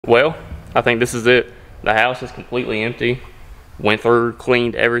Well, I think this is it. The house is completely empty. Went through,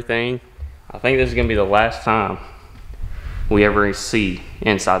 cleaned everything. I think this is gonna be the last time we ever see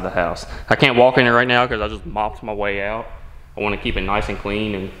inside the house. I can't walk in here right now because I just mopped my way out. I want to keep it nice and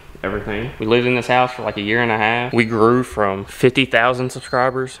clean and everything. We lived in this house for like a year and a half. We grew from 50,000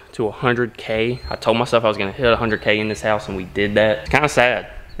 subscribers to 100K. I told myself I was gonna hit 100K in this house and we did that. It's kind of sad.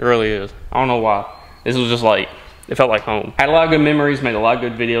 It really is. I don't know why. This was just like, it felt like home. Had a lot of good memories, made a lot of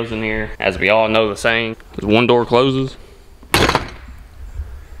good videos in here. As we all know the saying, as one door closes,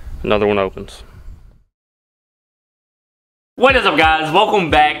 another one opens. What is up, guys?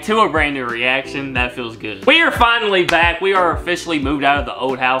 Welcome back to a brand new reaction. That feels good. We are finally back. We are officially moved out of the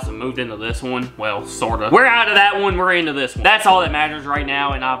old house and moved into this one. Well, sorta. We're out of that one, we're into this one. That's all that matters right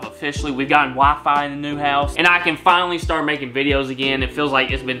now, and we've gotten Wi-Fi in the new house, and I can finally start making videos again. It feels like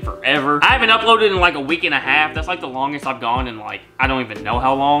it's been forever. I haven't uploaded in like a week and a half. That's like the longest I've gone in like, I don't even know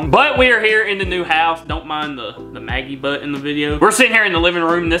how long. But we are here in the new house. Don't mind the Maggie butt in the video. We're sitting here in the living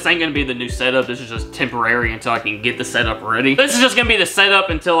room. This ain't gonna be the new setup. This is just temporary until I can get the setup ready. This is just gonna be the setup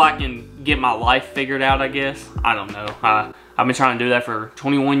until I can get my life figured out, I guess. I don't know. I've been trying to do that for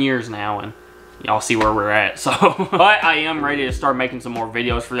 21 years now, and y'all see where we're at, so. But I am ready to start making some more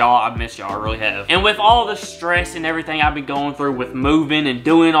videos for y'all. I miss y'all, I really have. And with all the stress and everything I've been going through with moving and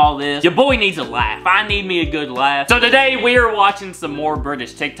doing all this, your boy needs a laugh. I need me a good laugh. So today we are watching some more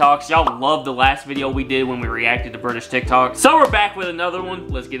British TikToks. Y'all loved the last video we did when we reacted to British TikToks. So we're back with another one.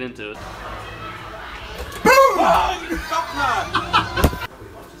 Let's get into it.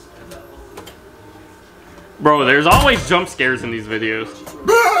 Bro, there's always jump scares in these videos.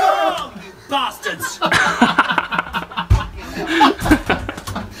 Bastards!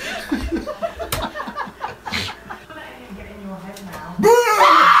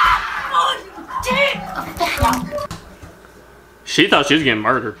 She thought she was getting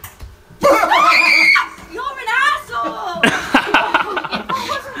murdered. You're an asshole! It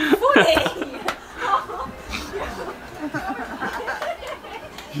wasn't funny!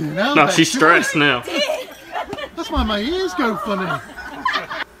 You know, No, she's stressed now. That's why my ears go funny.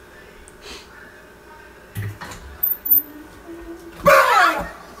 I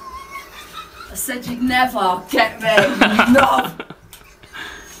said you'd never get me. No.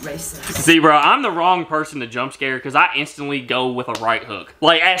 Racist. See, bro, I'm the wrong person to jump scare because I instantly go with a right hook.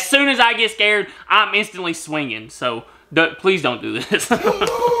 Like, as soon as I get scared, I'm instantly swinging. So, please don't do this.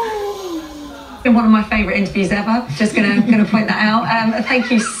 Been one of my favourite interviews ever. Just gonna point that out.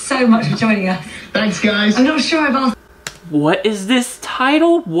 Thank you so much for joining us. Thanks, guys. I'm not sure I've asked What is this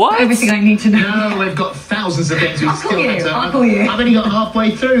title? What? everything I need to know. No, we've got thousands of things we I'll still call you, have to. I'll call you. I've only got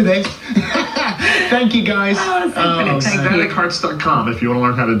halfway through this. Thank you, guys. Oh, that's so brilliant. Thank you. Staticcards.com if you want to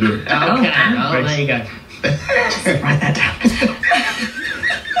learn how to do it. Okay. Oh, there you go. Write that down.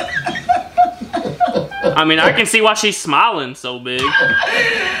 I mean, I can see why she's smiling so big.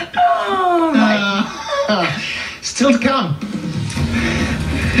 Oh, my. Still to come.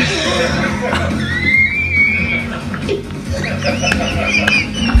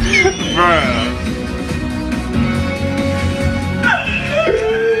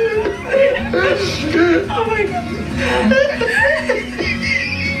 Oh my God.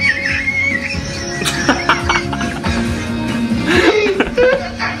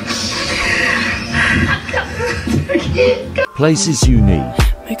 Place is unique.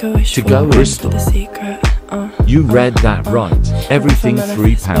 To go Bristol. You read that right. Everything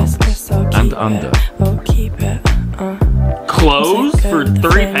 £3 and under. Clothes for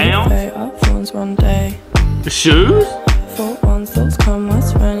 £3? Shoes?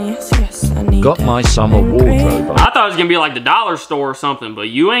 Got my summer wardrobe on. I thought it was gonna be like the dollar store or something, but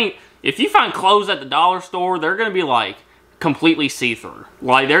you ain't. If you find clothes at the dollar store, they're gonna be like completely see-through.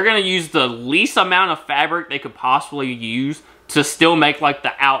 Like, they're gonna use the least amount of fabric they could possibly use to still make like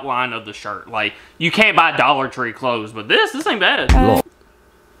the outline of the shirt. Like, you can't buy Dollar Tree clothes, but this ain't bad.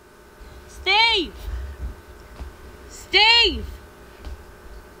 Steve! Steve!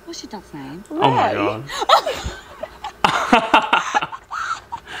 What's your dog's name? Oh my God.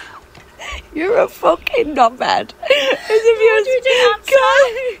 You're a fucking knobhead. As if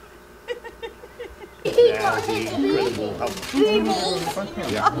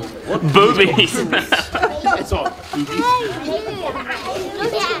Boobies. It's all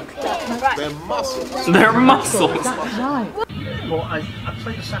They're muscles. They're muscles. Well, I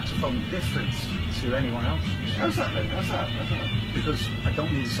play the saxophone different to anyone else. How's that? Because I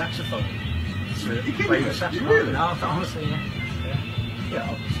don't need a saxophone to play the saxophone. No, honestly,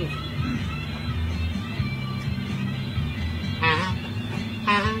 yeah.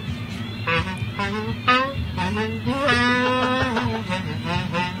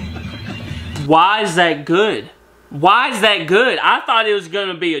 Why is that good? Why is that good? I thought it was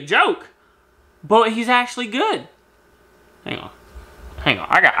gonna be a joke, but he's actually good. Hang on. Hang on.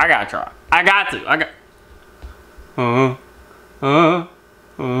 I gotta try. I got to.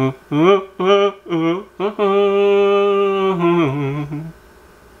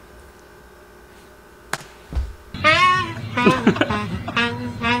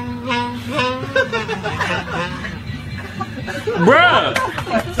 Bruh!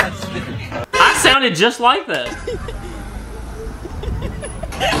 I sounded just like that.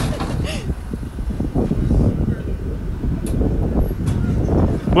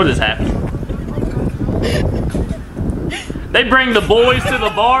 What is happening? They bring the boys to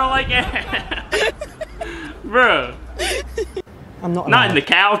the bar like that? Bruh. I'm not allowed. Not in the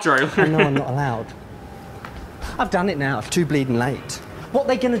cow trailer. I know I'm not allowed. I've done it now. It's too bleeding late. What are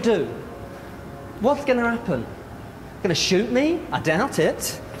they going to do? What's going to happen? Going to shoot me? I doubt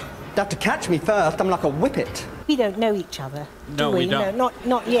it. They have to catch me first. I'm like a whippet. We don't know each other, No, do we don't. No,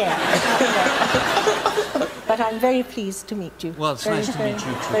 not yet. But I'm very pleased to meet you. Well, it's nice to meet you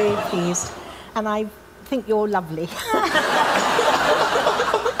too. Very pleased. And I think you're lovely.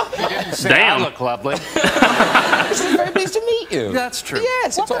 Damn. I look lovely. I'm very pleased to meet you. That's true.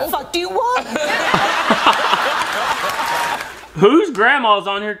 Yes, What the fuck do you want? Whose grandma's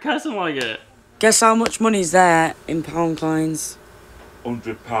on here cussing like that? Guess how much money's there in pound coins?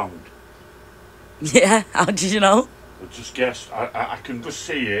 £100. Yeah, how did you know? I just guessed. I can just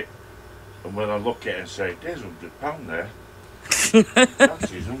see it, and when I look at it and say, there's £100 there.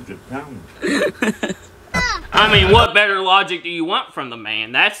 That's his £100. I mean, what better logic do you want from the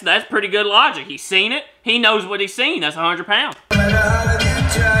man? That's pretty good logic. He's seen it. He knows what he's seen. That's £100.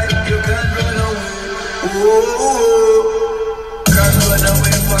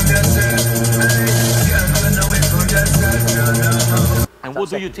 And what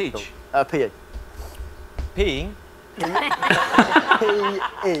do you teach? PE. Peeing?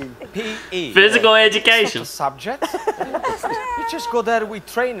 PE. PE. Physical education. Subject. You just go there with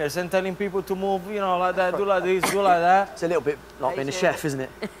trainers and telling people to move, you know, like that, do like this, do like that. It's a little bit like being a chef, isn't it?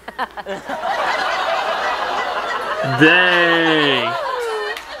 Dang.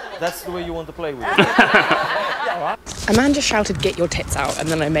 That's the way you want to play with it. A man just shouted, "Get your tits out," and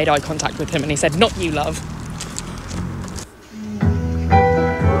then I made eye contact with him and he said, "Not you, love."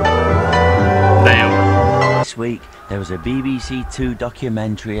 Damn. This week, there was a BBC Two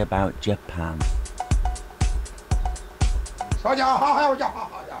documentary about Japan.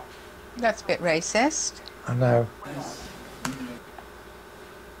 That's a bit racist. I know.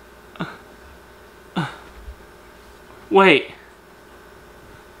 Wait.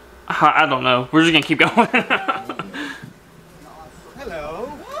 I don't know. We're just gonna keep going.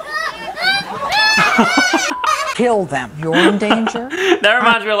 Hello. Kill them. You're in danger. That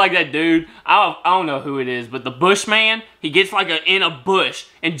reminds me of like that dude. I don't know who it is, but the Bushman. He gets like in a bush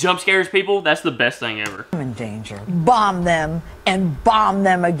and jump scares people. That's the best thing ever. I'm in danger. Bomb them and bomb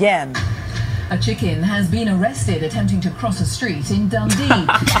them again. A chicken has been arrested attempting to cross a street in Dundee.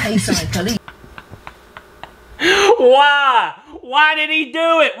 Tayside police. Why? Why did he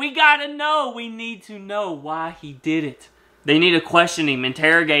do it? We gotta know. We need to know why he did it. They need to question him,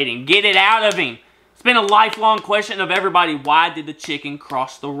 interrogate him, get it out of him. It's been a lifelong question of everybody. Why did the chicken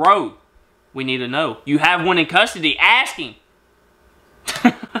cross the road? We need to know. You have one in custody. Ask him.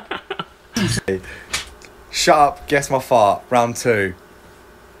 Shut up, guess my fart. Round 2.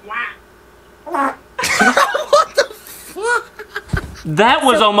 What the fuck? That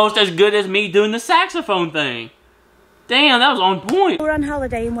was almost as good as me doing the saxophone thing. Damn, that was on point. We're on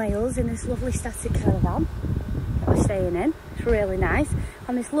holiday in Wales in this lovely static caravan that we're staying in. It's really nice.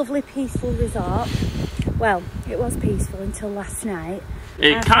 On this lovely peaceful resort. Well, it was peaceful until last night.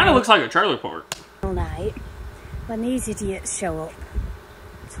 It kind of looks like a trailer park. All night, when these idiots show up.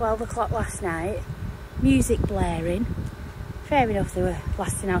 12 o'clock last night, music blaring. Fair enough, they were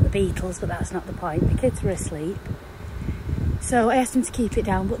blasting out the Beatles, but that's not the point. The kids were asleep. So I asked them to keep it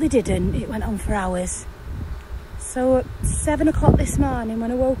down, but they didn't. It went on for hours. So at 7 o'clock this morning,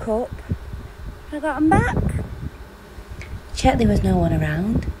 when I woke up, I got them back. Checked there was no one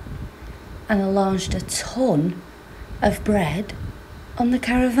around, and I launched a ton of bread on the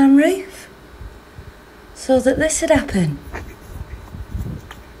caravan roof so that this would happen.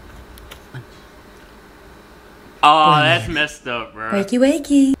 Oh, that's messed up, bro. Wakey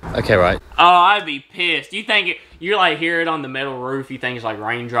wakey. Okay, right. Oh, I'd be pissed. You think you're like hear it on the metal roof, you think it's like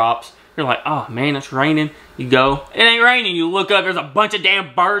raindrops. You're like, oh man, it's raining. You go, it ain't raining. You look up, there's a bunch of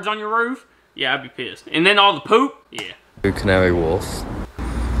damn birds on your roof. Yeah, I'd be pissed. And then all the poop, yeah. Canary Wharf.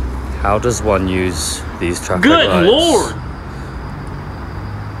 How does one use these traffic Good lights? lord!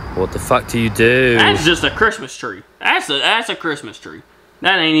 What the fuck do you do? That's just a Christmas tree. That's a Christmas tree.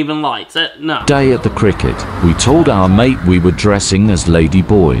 That ain't even lights. No. Day at the cricket. We told our mate we were dressing as lady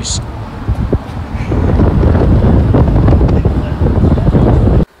boys.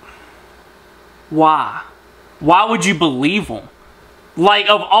 Why? Why would you believe them? Like,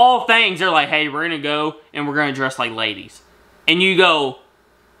 of all things, they're like, hey, we're gonna go and we're gonna dress like ladies. And you go,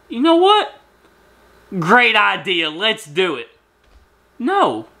 you know what? Great idea, let's do it.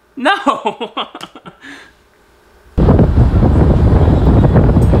 No. No.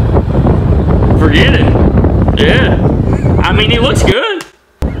 Forget it. Yeah. I mean, he looks good.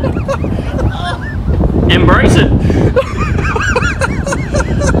 Embrace it.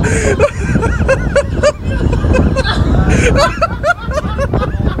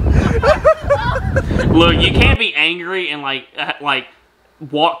 Look, you can't be angry and like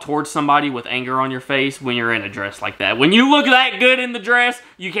walk towards somebody with anger on your face when you're in a dress like that. When you look that good in the dress,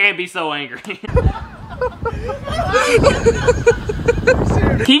 you can't be so angry.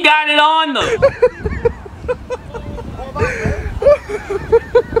 He got it on though.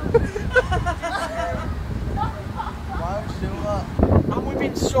 And we've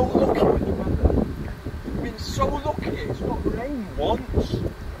been so lucky. We've been so lucky. It's not rained once.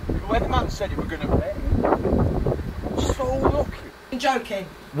 The weatherman said it were going to rain. So lucky. I'm joking.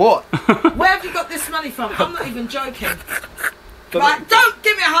 What? Where have you got this money from? I'm not even joking. Right, don't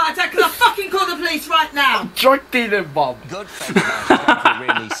give me a heart attack because I'll fucking call the police right now. Joking him, Bob. Good thing about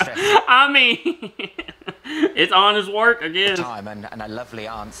really stressful. I mean, it's honest work again. Time and a lovely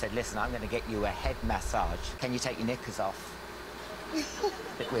aunt said, listen, I'm going to get you a head massage. Can you take your knickers off?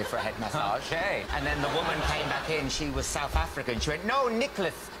 Bit weird for a head massage. Okay. And then the woman came back in. She was South African. She went, no,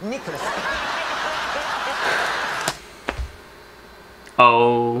 Nicholas.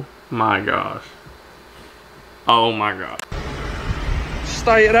 Oh my gosh. Oh my god.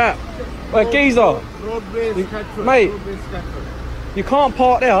 Stay at that. Wait, geezer. Mate, you can't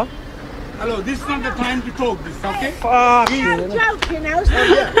park there. Hello, this is not the time to talk this, okay? Fuck. I'm joking now.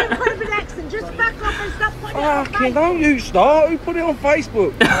 Stop putting an accent. Just back off and stop putting it on Fucking don't you start. Who put it on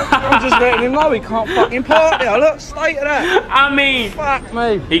Facebook? I'm just letting him know he can't fucking park there. Look, stay at that. I mean, fuck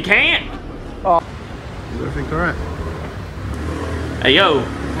me. He can't. Oh. Is everything correct? Hey, yo.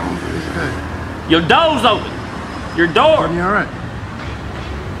 Your door's open. Your door. Are you alright?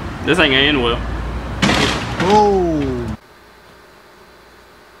 This ain't gonna end well. Oh.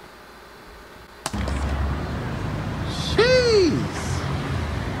 Jeez.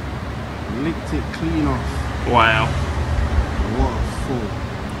 Licked it clean off. Wow. What a fool.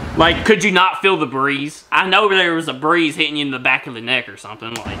 Like, could you not feel the breeze? I know there was a breeze hitting you in the back of the neck or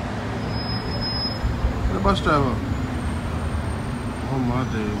something. Like, the bus driver. Oh my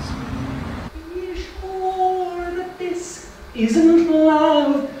days. Be sure that this isn't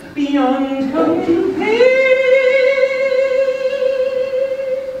love beyond compare.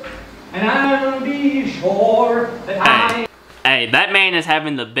 And I'll be sure that hey, that man is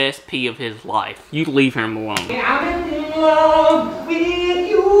having the best pee of his life. You leave him alone. I'm in love with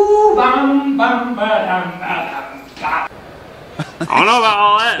you. Bum, bum, ba, dum, ba, dum, ba. I don't know about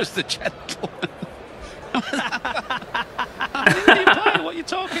all that. Just the gentleman. What are you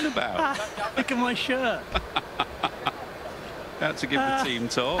talking about? Look at my shirt. Had to give the team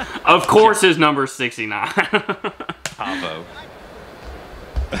talk. Of course his number's 69. Bravo.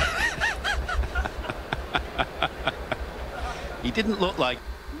 He didn't look like...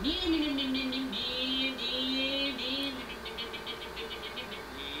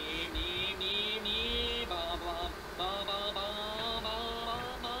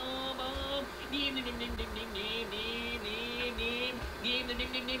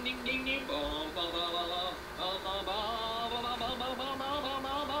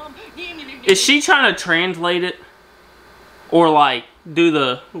 Is she trying to translate it? Or like do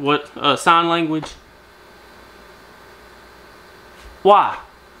the sign language? Why?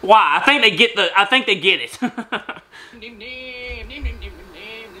 Why? I think they get it.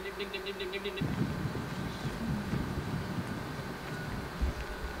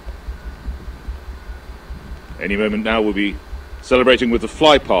 Any moment now we'll be celebrating with the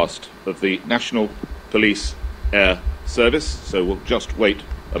fly past of the National Police Air Service, so we'll just wait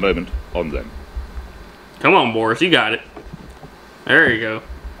a moment on them. Come on, Boris, you got it. There you go.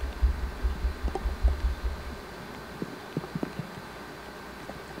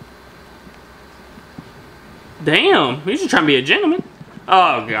 Damn, he's just trying to be a gentleman.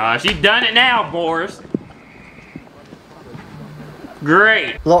 Oh gosh, you done it now, Boris.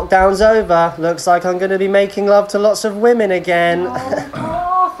 Great. Lockdown's over. Looks like I'm going to be making love to lots of women again.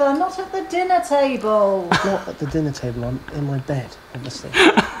 Oh, Arthur, not at the dinner table. Not at the dinner table, I'm in my bed, obviously.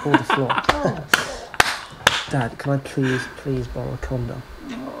 Or the floor. Dad, can I please borrow a condom?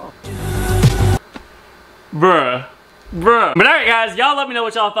 Bruh. But alright guys, y'all let me know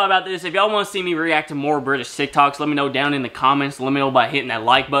what y'all thought about this. If y'all want to see me react to more British TikToks, let me know down in the comments. Let me know by hitting that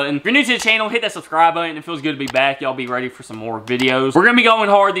like button. If you're new to the channel, hit that subscribe button. It feels good to be back. Y'all be ready for some more videos. We're going to be going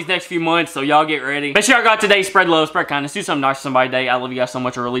hard these next few months, so y'all get ready. Make sure y'all got today. Spread love, spread kindness, do something nice for somebody today. I love you guys so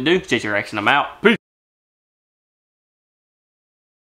much, I really do. JJ Reaction, I'm out. Peace.